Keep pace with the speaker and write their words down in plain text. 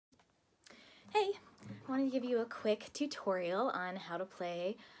Hey, I wanted to give you a quick tutorial on how to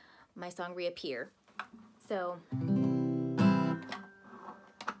play my song Reappear. So,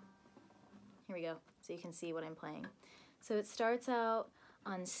 here we go, so you can see what I'm playing. So it starts out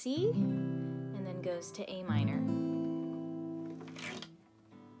on C and then goes to A minor.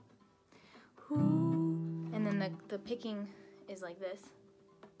 And then the picking is like this.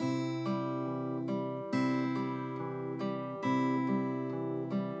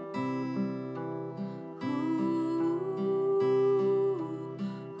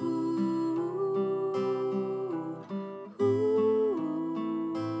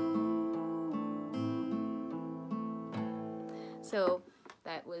 So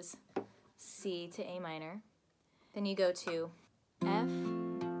that was C to A minor. Then you go to F,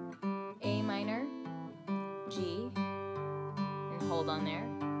 A minor, G, and hold on there.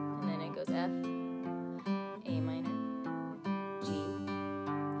 And then it goes F, A minor, G,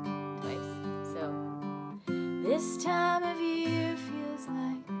 twice. So this time of year feels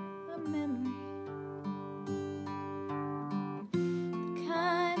like a memory, the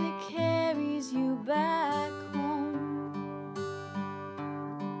kind that carries you back home.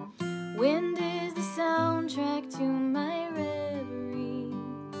 Wind is the soundtrack to my reverie,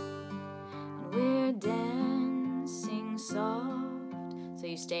 and we're dancing soft. So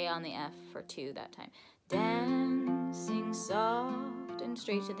you stay on the F for 2 that time. Dancing soft and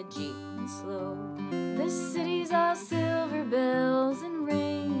straight to the G and slow. The city's all silver bells and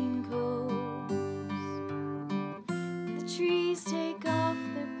raincoats. The trees take off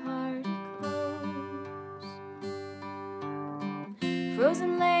their party clothes.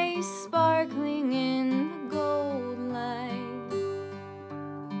 Frozen lace sparkling in the gold light.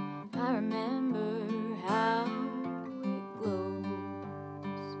 I remember how it glows.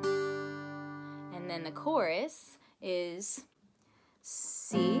 And then the chorus is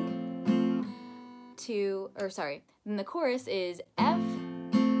C to, then the chorus is F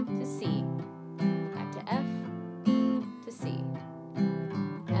to C, back to F to C,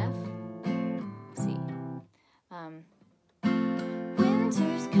 F, C.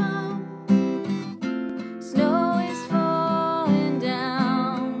 Winter's come, snow is falling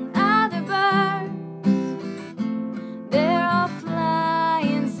down, other birds, they're all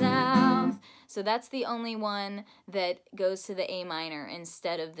flying south. So that's the only one that goes to the A minor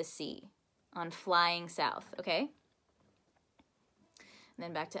instead of the C on flying south, okay? And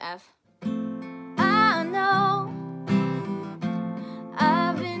then back to F. I know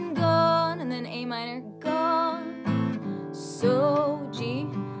I've been gone, and then A minor, gone. So G,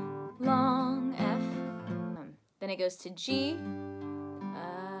 long F. Then it goes to G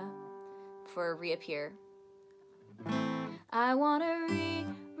for reappear. I wanna reappear.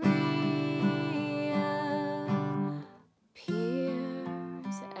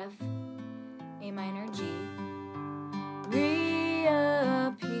 So F, A minor, G.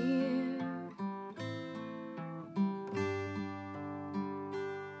 Reappear.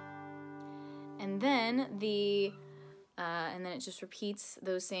 And then and then it just repeats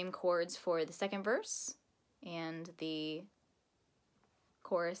those same chords for the second verse and the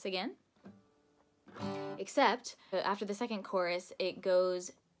chorus again. Except after the second chorus, it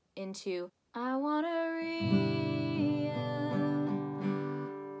goes into I wanna reappear.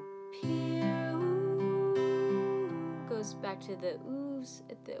 Goes back to the oohs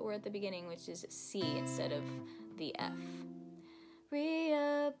we're at the beginning, which is C instead of the F.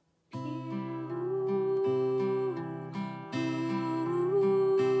 Reappear.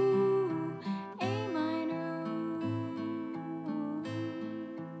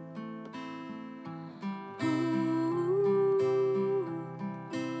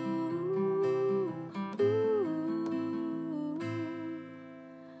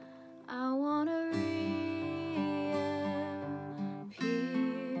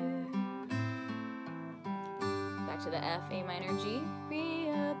 To the F, A minor, G,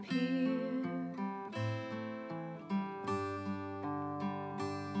 reappear.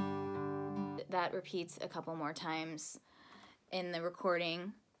 That repeats a couple more times in the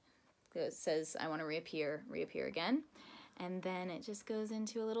recording. It says, I want to reappear, reappear again. And then it just goes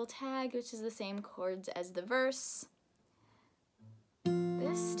into a little tag, which is the same chords as the verse.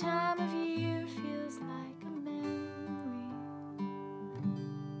 This time of year feels like a memory.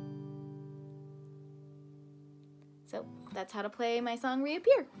 So that's how to play my song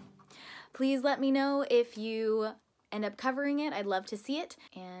Reappear. Please let me know if you end up covering it. I'd love to see it.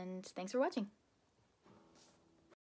 And thanks for watching.